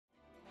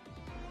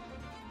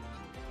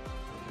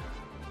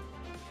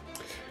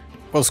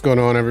What's going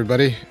on,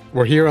 everybody?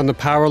 We're here on the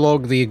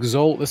Paralogue The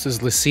Exalt. This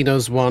is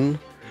Lucina's one.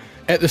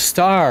 At the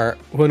start,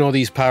 when all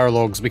these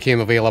Paralogs became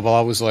available,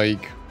 I was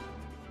like,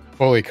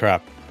 holy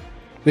crap,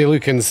 they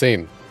look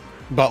insane.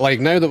 But like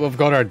now that we've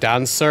got our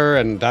Dancer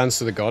and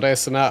Dance of the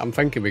Goddess and that, I'm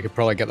thinking we could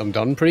probably get them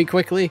done pretty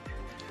quickly.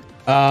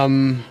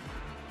 The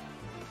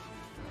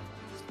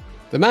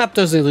map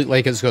doesn't look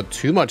like it's got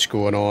too much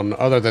going on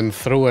other than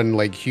throwing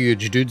like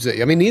huge dudes at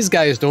you. I mean, these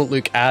guys don't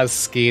look as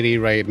scary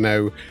right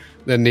now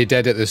than they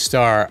did at the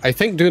start. I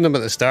think doing them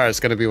at the start is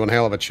going to be one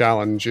hell of a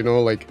challenge, you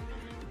know, like,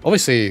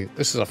 obviously,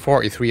 this is a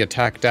 43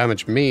 attack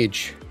damage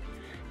mage.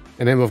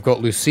 And then we've got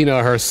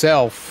Lucina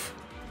herself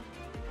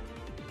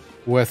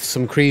with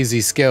some crazy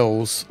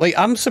skills. Like,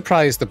 I'm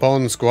surprised the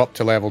bonds go up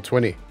to level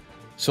 20.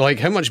 So, like,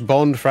 how much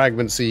bond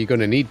fragments are you going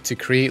to need to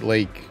create,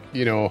 like,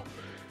 you know...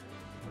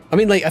 I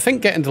mean, like, I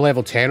think getting to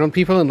level 10 on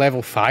people and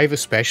level 5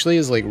 especially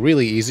is, like,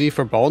 really easy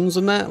for bonds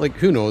and that. Like,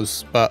 who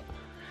knows? But...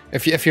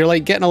 If you're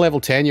like getting a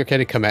level 10, you're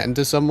kind of committing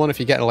to someone. If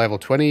you get a level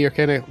 20, you're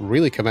kind of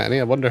really committing.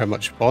 I wonder how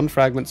much bond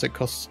fragments it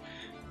costs.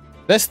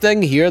 This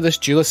thing here, this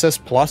Dual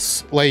Assist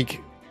Plus,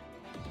 like,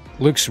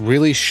 looks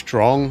really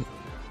strong.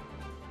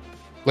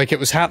 Like, it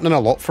was happening a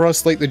lot for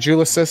us, like the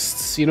Dual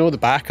Assists, you know, the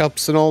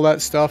backups and all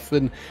that stuff.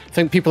 And I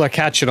think people are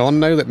catching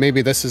on now that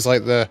maybe this is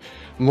like the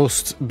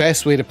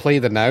best way to play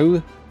the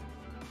now.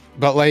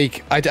 But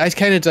like, I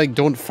kind of like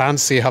don't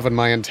fancy having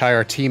my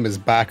entire team as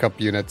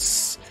backup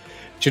units.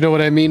 Do you know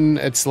what I mean?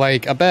 It's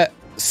like a bit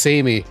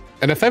samey.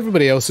 And if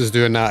everybody else is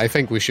doing that, I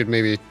think we should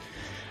maybe...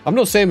 I'm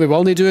not saying we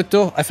will need to do it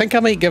though. I think I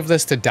might give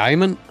this to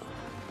Diamond.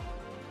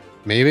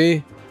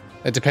 Maybe.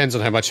 It depends on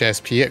how much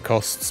SP it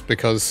costs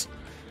because,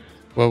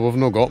 well, we've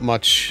not got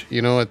much.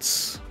 You know,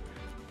 it's...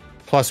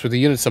 Plus with the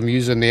units I'm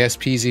using, the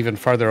SP's even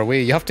further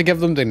away. You have to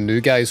give them to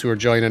new guys who are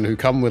joining who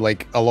come with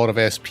like a lot of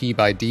SP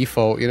by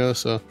default, you know,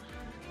 so...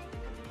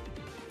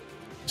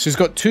 She's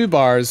got 2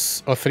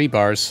 bars, or 3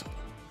 bars.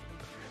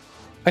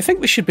 I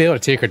think we should be able to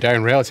take her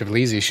down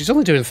relatively easy. She's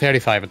only doing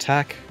 35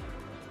 attack.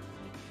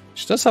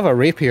 She does have a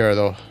rapier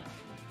though.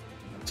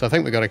 So I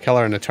think we got to kill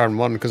her in the turn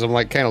 1 because I'm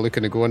like kind of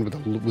looking to go in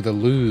with a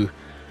Lou.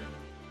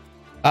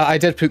 I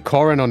did put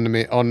Corrin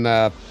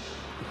on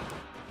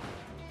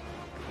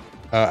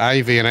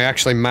Ivy and I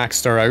actually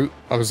maxed her out.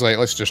 I was like,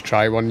 let's just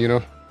try one, you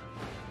know.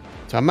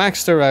 So I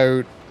maxed her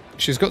out.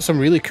 She's got some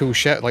really cool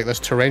shit like this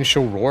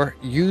Torrential Roar.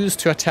 Used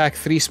to attack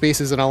 3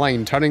 spaces in a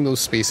line, turning those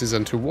spaces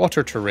into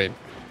water terrain.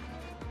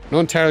 Not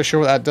entirely sure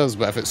what that does,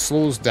 but if it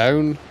slows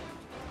down...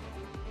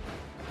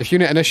 If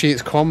unit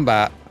initiates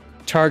combat,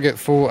 target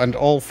foe and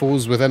all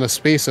foes within a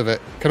space of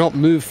it cannot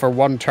move for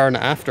 1 turn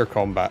after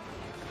combat.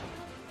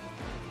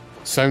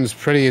 Sounds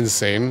pretty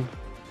insane.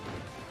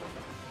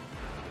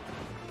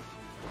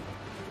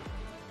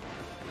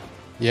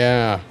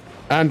 Yeah.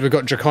 And we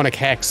got Draconic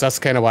Hex, that's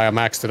kind of why I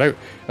maxed it out.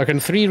 I can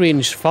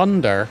 3-range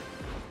Thunder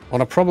on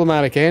a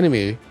problematic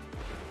enemy,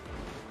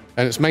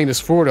 and it's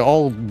 -4 to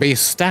all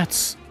base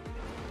stats.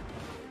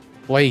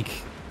 Like,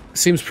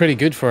 seems pretty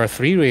good for a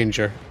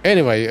 3-ranger.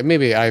 Anyway,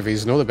 maybe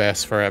Ivy's not the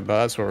best for it, but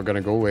that's what we're going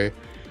to go with.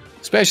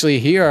 Especially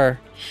here.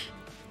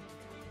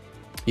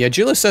 Yeah,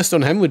 Dual Assist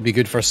on him would be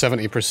good for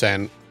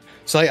 70%.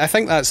 So like, I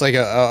think that's like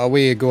a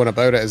way of going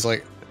about it is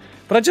like...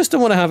 But I just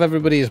don't want to have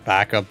everybody as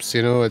backups,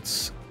 you know,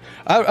 it's...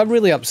 I'm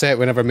really upset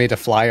we never made a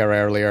flyer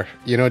earlier.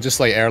 You know, just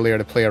like earlier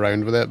to play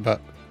around with it,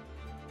 but...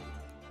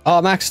 Oh,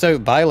 I maxed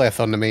out Byleth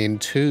on the main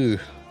too.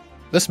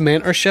 This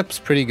mentorship's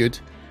pretty good.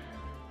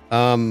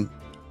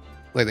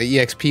 Like the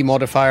EXP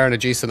modifier and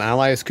adjacent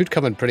allies could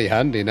come in pretty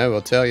handy now, I'll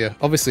tell you.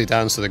 Obviously,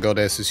 Dance of the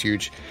Goddess is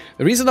huge.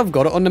 The reason I've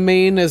got it on the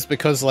main is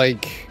because,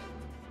 like...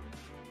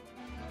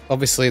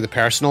 Obviously, the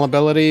personal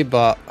ability,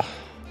 but...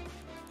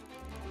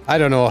 I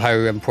don't know how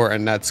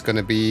important that's going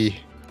to be.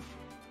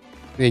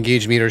 The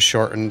engage meter's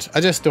shortened.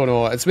 I just don't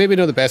know. It's maybe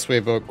not the best way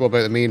to go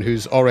about the main,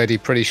 who's already a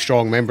pretty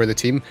strong member of the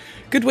team.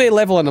 Good way of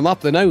leveling them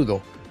up the now,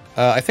 though.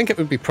 I think it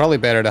would be probably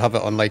better to have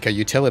it on, like, a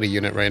utility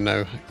unit right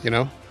now, you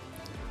know?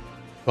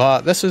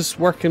 But this is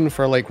working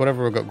for, like,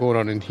 whatever we've got going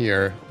on in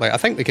here. Like, I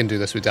think we can do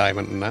this with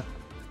Diamond and that.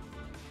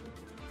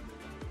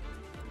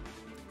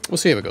 We'll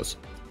see how it goes.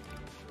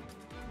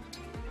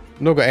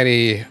 Not got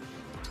any,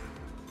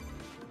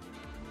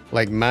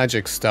 like,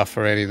 magic stuff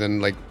or anything,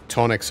 like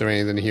tonics or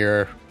anything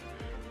here.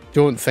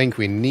 Don't think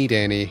we need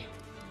any.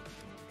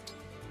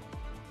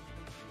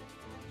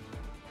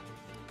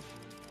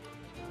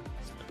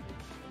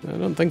 I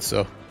don't think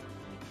so.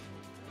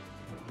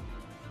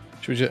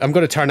 I'm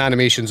going to turn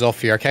animations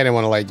off here. I kind of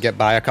want to like get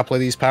by a couple of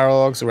these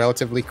paralogs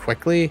relatively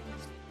quickly.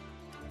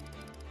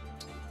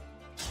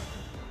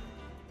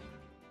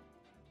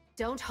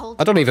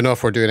 I don't even know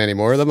if we're doing any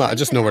more of them. I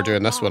just know we're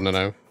doing this one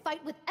now.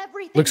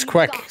 Looks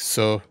quick,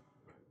 so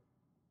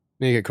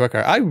make it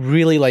quicker. I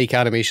really like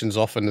animations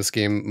off in this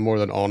game more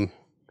than on.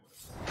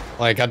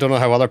 Like, I don't know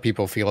how other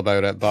people feel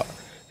about it, but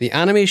the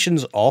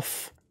animations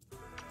off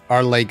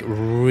are like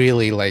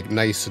really like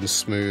nice and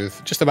smooth.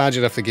 Just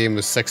imagine if the game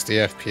was 60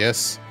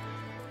 FPS.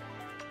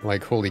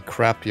 Like, holy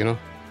crap, you know?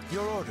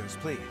 Your orders,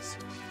 please.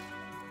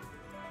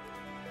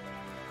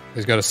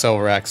 He's got a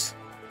silver axe.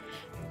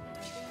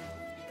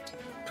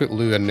 put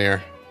Lou in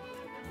there.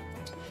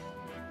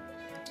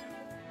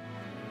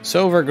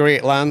 Silver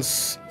Great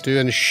Lance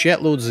doing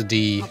shitloads of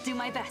D. I'll do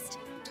my best.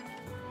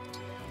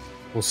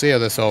 We'll see how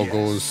this all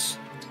goes.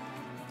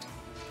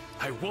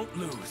 I won't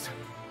lose.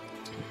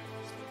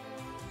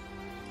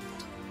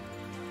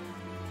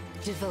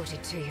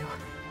 Devoted to you.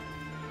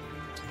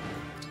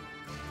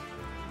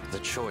 The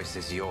choice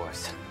is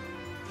yours.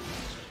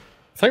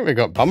 I think we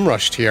got bum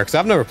rushed here, because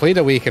I've never played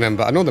Awakening,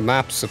 but I know the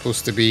map's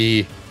supposed to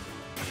be...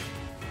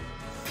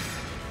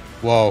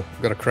 Whoa,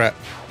 got a crit.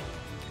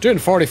 Doing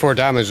 44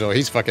 damage though,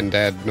 he's fucking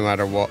dead no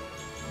matter what.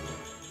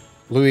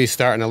 Louis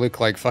starting to look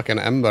like fucking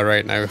Imba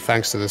right now,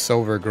 thanks to the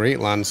Silver Great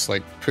Lance,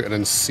 like, putting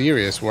in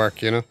serious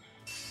work, you know?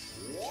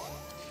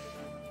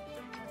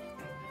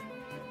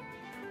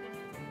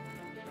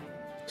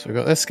 So we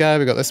got this guy,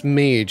 we got this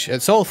mage.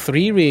 It's all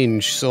 3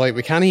 range, so like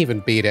we can't even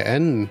bait it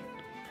in.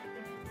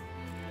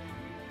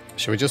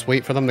 Should we just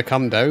wait for them to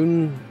come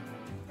down?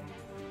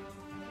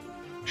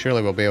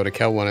 Surely we'll be able to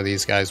kill one of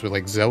these guys with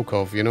like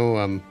Zelkov, you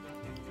know?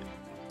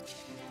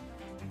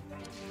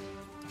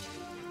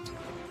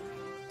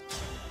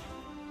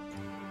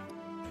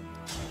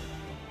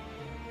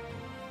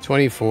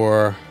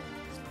 24.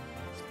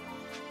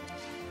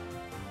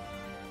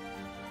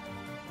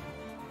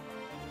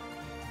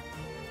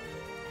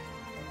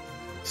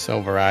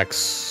 Silver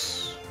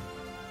Axe.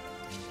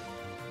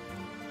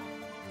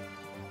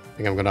 I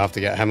think I'm gonna have to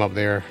get him up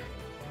there.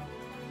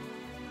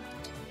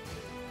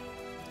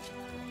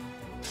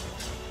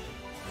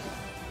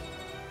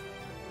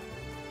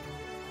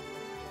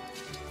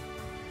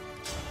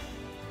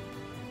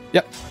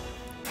 Yep.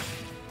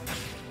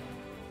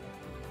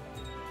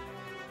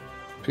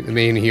 Put the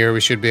main here,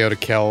 we should be able to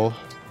kill.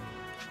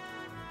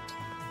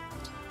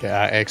 Get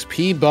that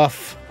XP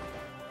buff.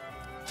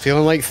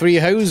 Feeling like 3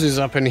 houses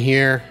up in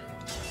here.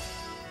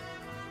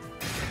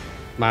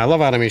 Man, I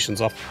love animations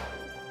off.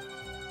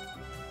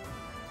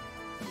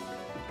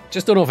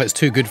 Just don't know if it's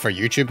too good for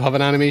YouTube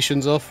having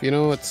animations off, you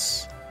know,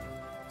 it's...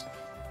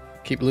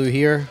 Keep Lou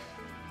here.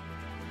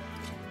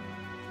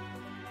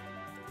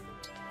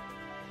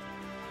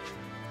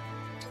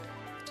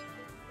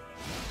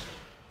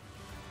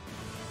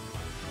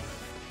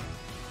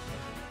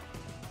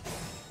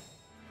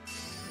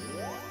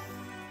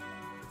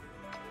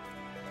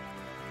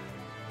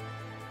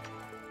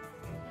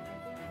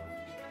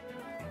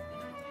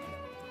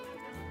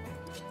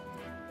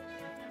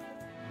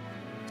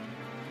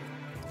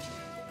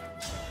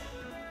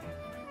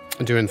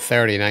 I'm doing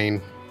 39.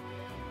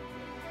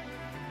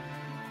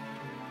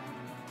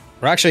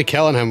 We're actually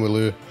killing him with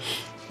Lou.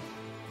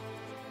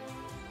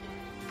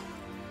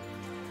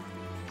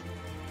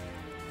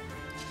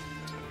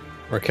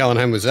 We're killing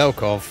him with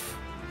Zelkov.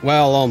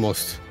 Well,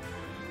 almost.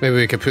 Maybe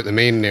we could put the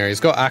main there. He's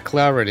got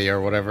Aclarity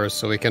or whatever,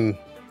 so we can...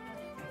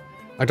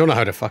 I don't know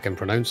how to fucking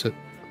pronounce it.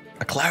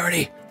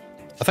 Aclarity!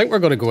 I think we're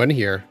going to go in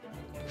here.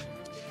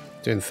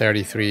 Doing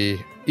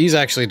 33. He's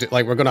actually...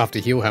 like, we're going to have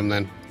to heal him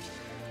then.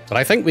 But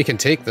I think we can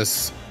take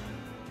this.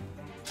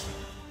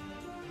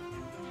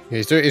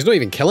 He's not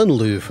even killing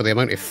Lou for the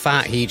amount of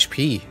fat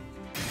HP.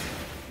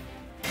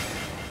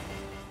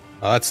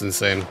 Oh, that's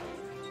insane.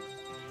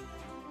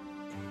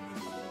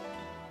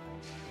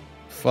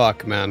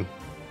 Fuck, man.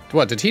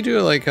 What, did he do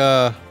like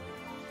I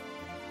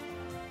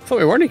thought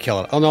we weren't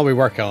killing. Oh no, we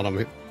were killing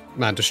him.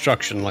 Man,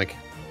 destruction, like.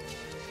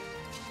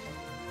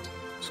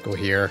 Let's go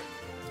here.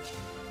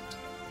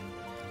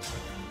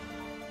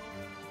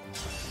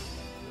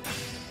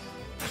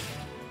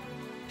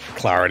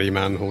 Clarity,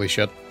 man, holy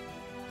shit.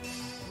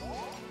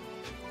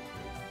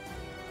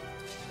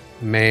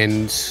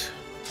 Mend.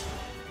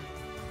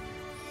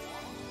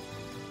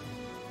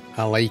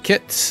 I like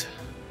it.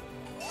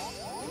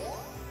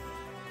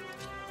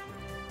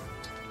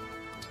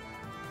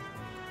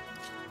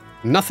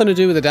 Nothing to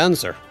do with the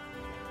dancer.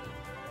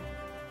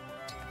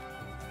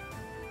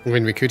 I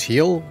mean, we could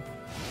heal.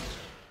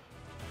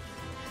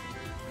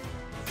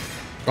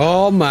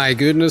 Oh my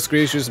goodness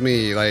gracious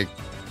me, like...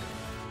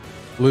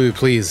 Lou,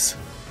 please.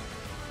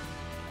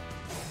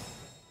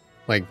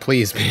 Like,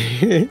 please,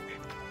 me.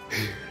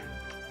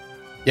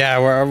 Yeah,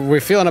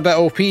 we're feeling a bit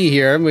OP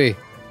here, aren't we?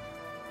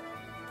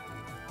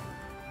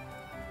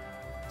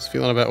 It's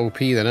feeling a bit OP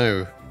the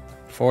now.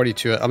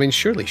 42. I mean,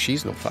 surely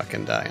she's not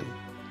fucking dying.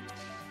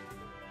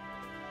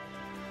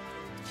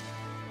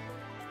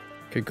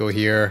 Could go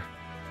here.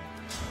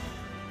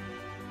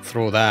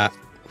 Throw that.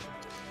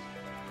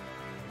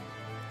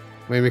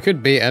 I mean, we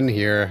could bait in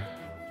here.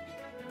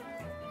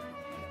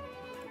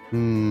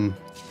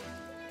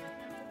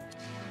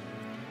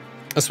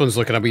 This one's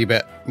looking a wee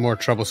bit more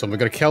troublesome. We're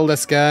gonna kill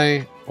this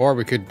guy, or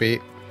we could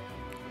bait.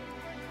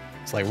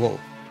 It's like, whoa,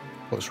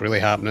 what's really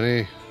happening,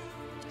 eh?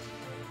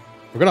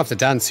 We're gonna have to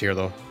dance here,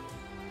 though.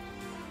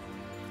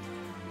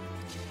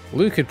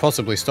 Lou could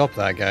possibly stop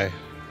that guy.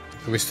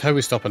 How are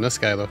we stopping this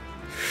guy, though?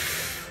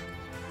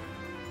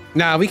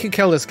 Nah, we could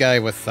kill this guy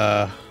with,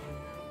 Yeah,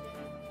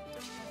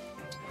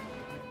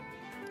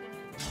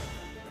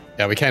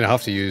 we kind of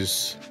have to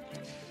use...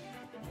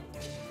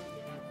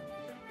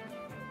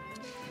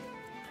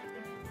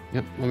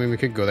 Yep, I mean, we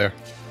could go there.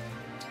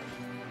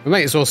 We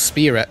might as well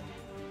spear it.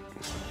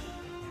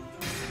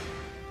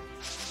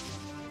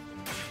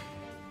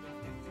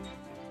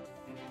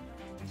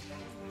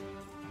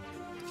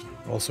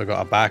 Also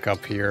got a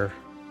backup here.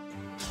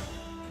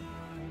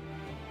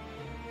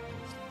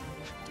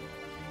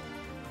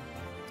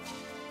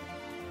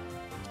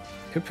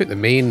 Could put the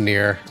main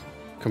near,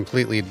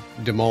 completely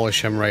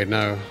demolish him right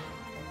now.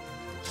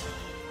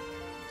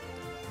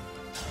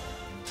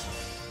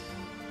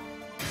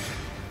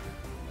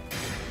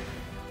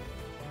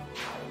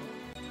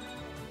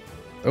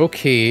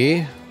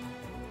 Okay. I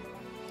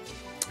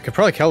could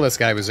probably kill this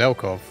guy with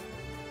Zelkov.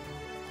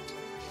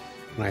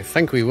 And I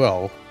think we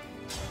will.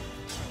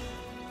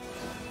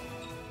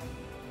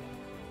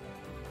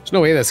 There's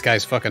no way this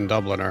guy's fucking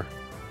doubling her.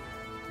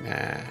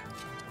 Nah.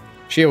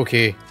 She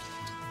okay.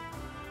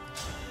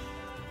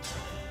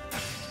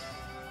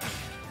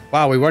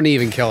 Wow, we weren't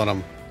even killing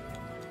him.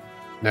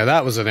 Now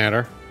that was an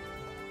error.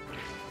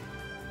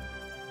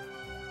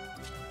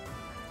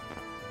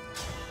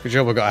 Good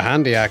job we got a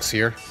handy axe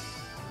here.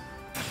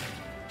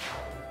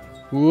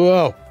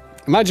 Whoa.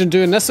 Imagine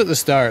doing this at the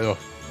start, though.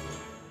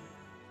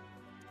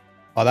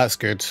 Oh, that's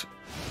good.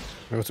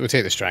 We'll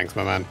take the strength,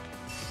 my man.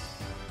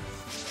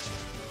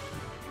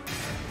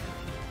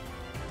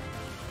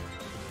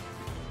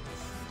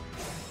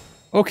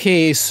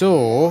 Okay,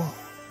 so...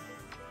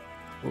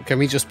 Can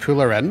we just pull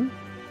her in?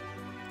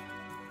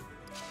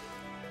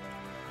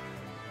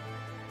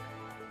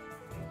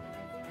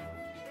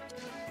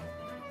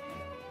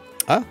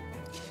 Huh?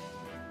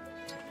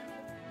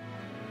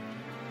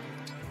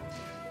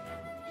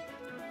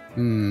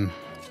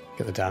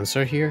 Get the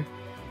dancer here.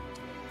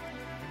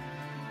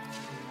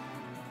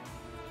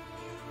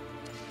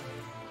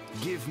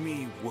 Give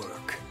me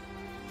work.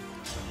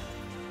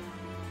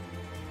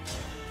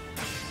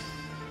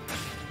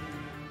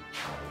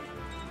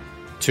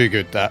 Too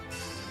good, that.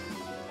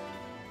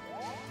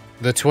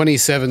 The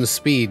 27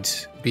 speed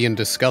being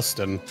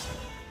disgusting.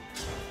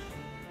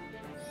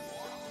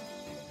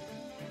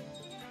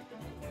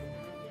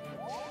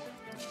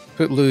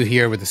 Put Lou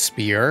here with the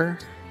spear.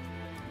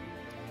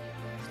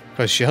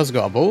 Because she has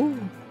got a bow?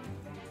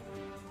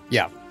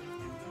 Yeah.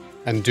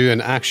 And do an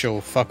actual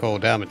fuck all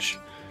damage.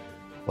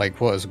 Like,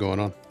 what is going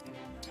on?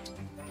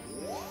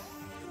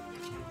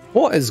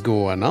 What is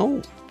going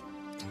on?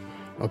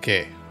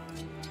 Okay.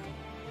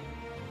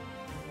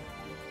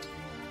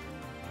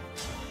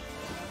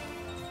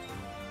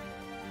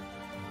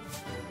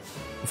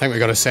 I think we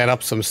got to set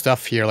up some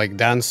stuff here, like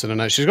dancing and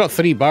that. She's got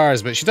 3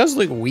 bars, but she does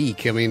look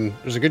weak. I mean,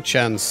 there's a good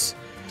chance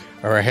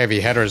our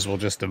heavy hitters will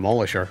just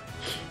demolish her.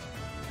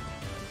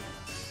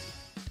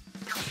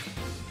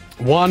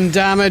 1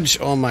 damage?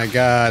 Oh my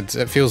god.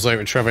 It feels like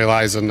we're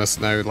trivializing this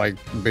now, like,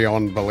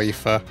 beyond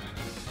belief.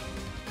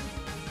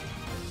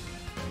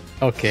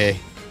 Okay.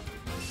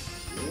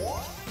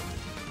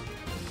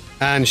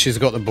 And she's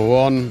got the bow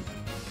on.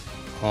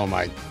 Oh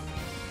my...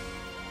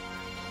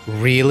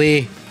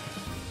 Really?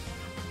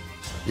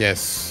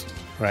 Yes.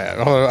 Right.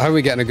 How are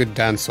we getting a good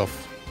dance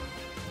off?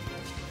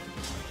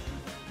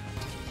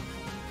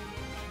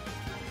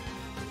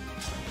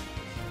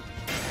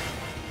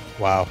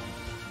 Wow.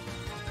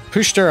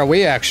 Pushed her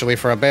away, actually,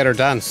 for a better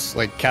dance.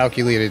 Like,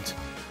 calculated.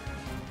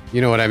 You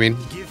know what I mean?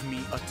 Give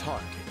me a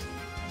target.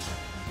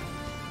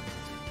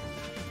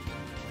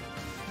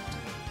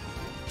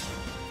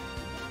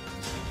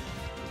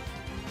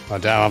 Oh,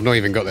 damn, I've not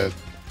even got the...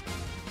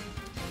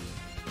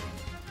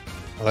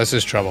 Oh, this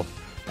is trouble.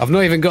 I've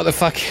not even got the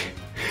fuck...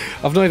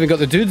 I've not even got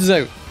the dudes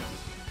out.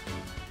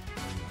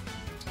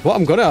 What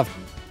I'm gonna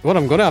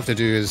have to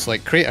do is,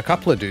 like, create a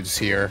couple of dudes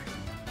here.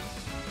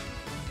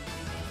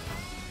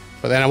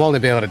 But then I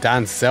won't be able to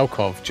dance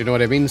Zelkov, do you know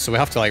what I mean? So we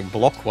have to, like,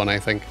 block one, I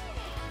think.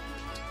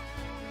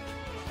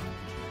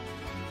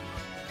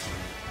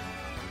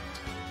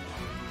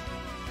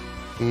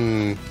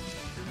 Maybe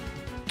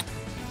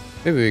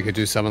we could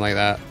do something like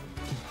that.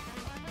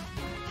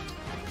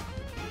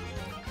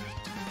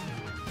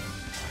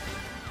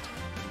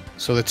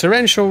 So the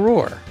torrential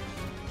roar.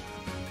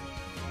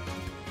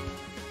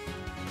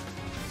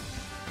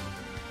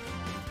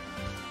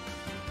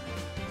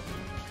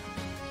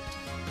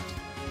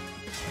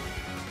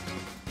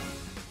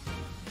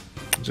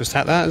 Just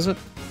at that, is it?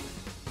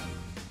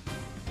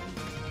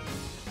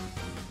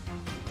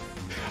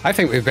 I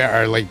think we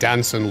better, like,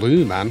 dance and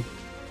Lou, man.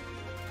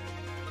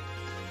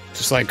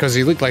 Just like, because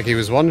he looked like he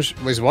was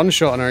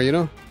one-shotting her, you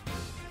know?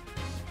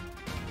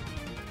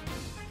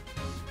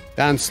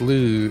 Dance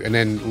Lou, and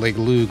then, like,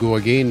 Lou go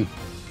again.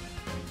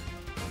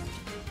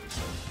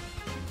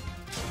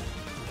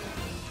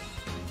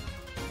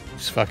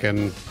 Just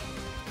fucking...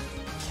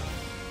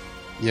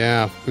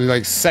 Yeah,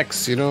 like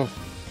 6, you know?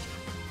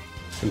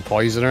 And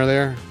poison her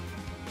there.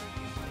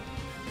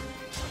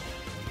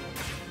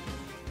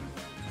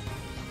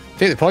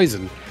 Take the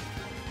poison.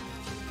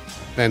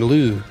 Then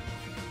Lou.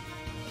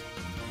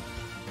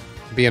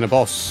 Being a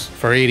boss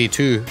for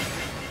 82%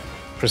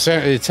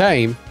 of the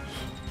time.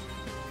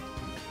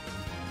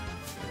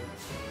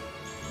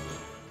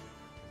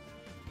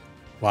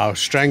 Wow,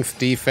 strength,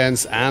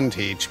 defense, and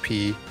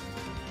HP.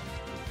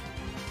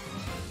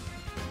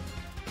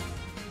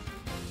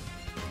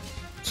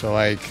 So,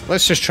 like,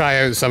 let's just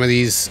try out some of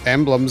these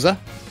emblems,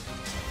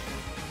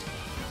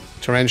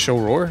 Torrential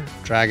Roar,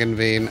 Dragon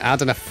Vein,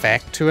 add an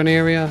effect to an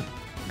area,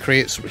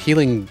 creates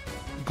healing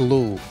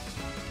glow.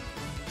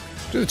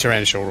 Do the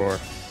Torrential Roar.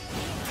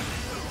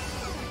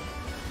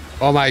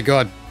 Oh my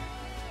god.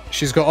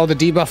 She's got all the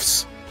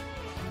debuffs.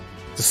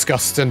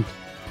 Disgusting.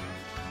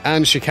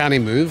 And she can't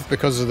move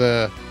because of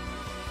the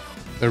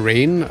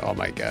rain. Oh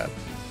my god.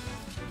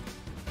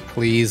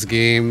 Please,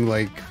 game,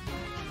 like...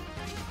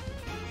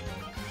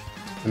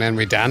 And then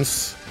we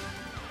dance.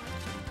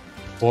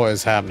 What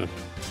is happening?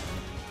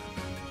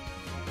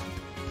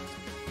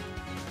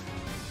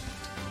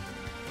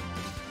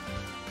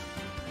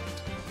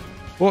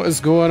 What is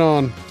going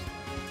on?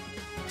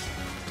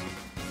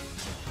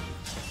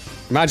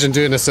 Imagine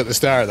doing this at the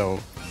start,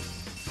 though.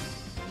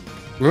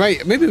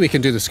 Maybe we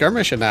can do the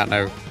skirmish in that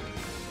now.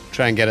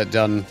 Try and get it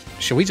done.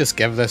 Should we just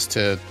give this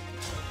to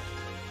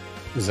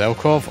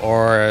Zelkov,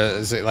 or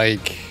is it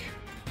like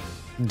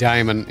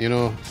Diamond? You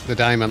know, the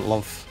Diamond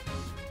love.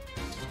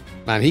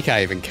 Man, he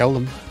can't even kill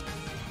them.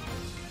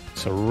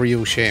 It's a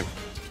real shame.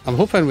 I'm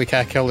hoping we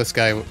can't kill this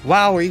guy.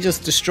 Wow, he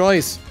just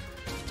destroys.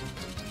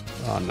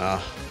 Oh no.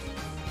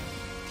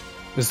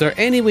 Is there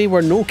any way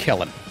we're no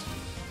killing?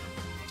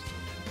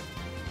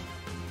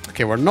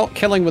 Okay, we're not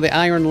killing with the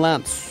Iron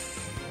Lance.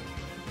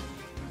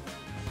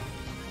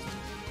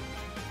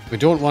 We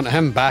don't want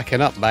him backing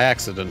up by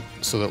accident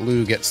so that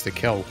Lou gets the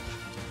kill.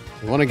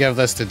 We want to give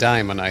this to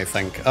Diamond, I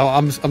think. Oh,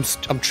 I'm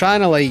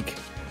trying to like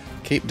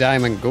keep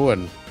Diamond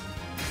going.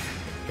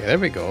 Okay, there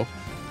we go.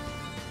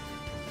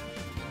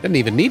 Didn't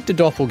even need the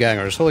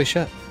doppelgangers, holy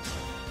shit.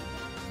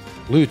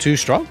 Lou too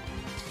strong?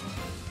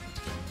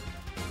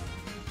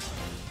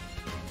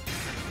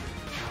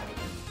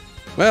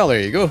 Well,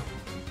 there you go.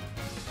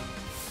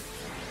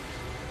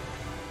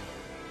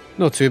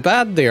 Not too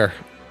bad there.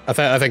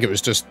 I think it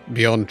was just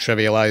beyond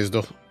trivialized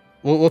though.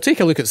 We'll take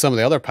a look at some of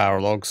the other power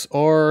logs,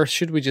 or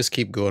should we just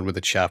keep going with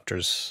the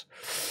chapters?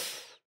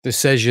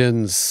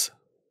 Decisions.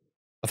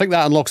 I think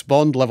that unlocks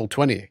Bond level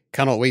 20.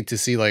 Cannot wait to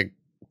see like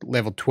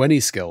level 20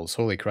 skills.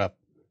 Holy crap.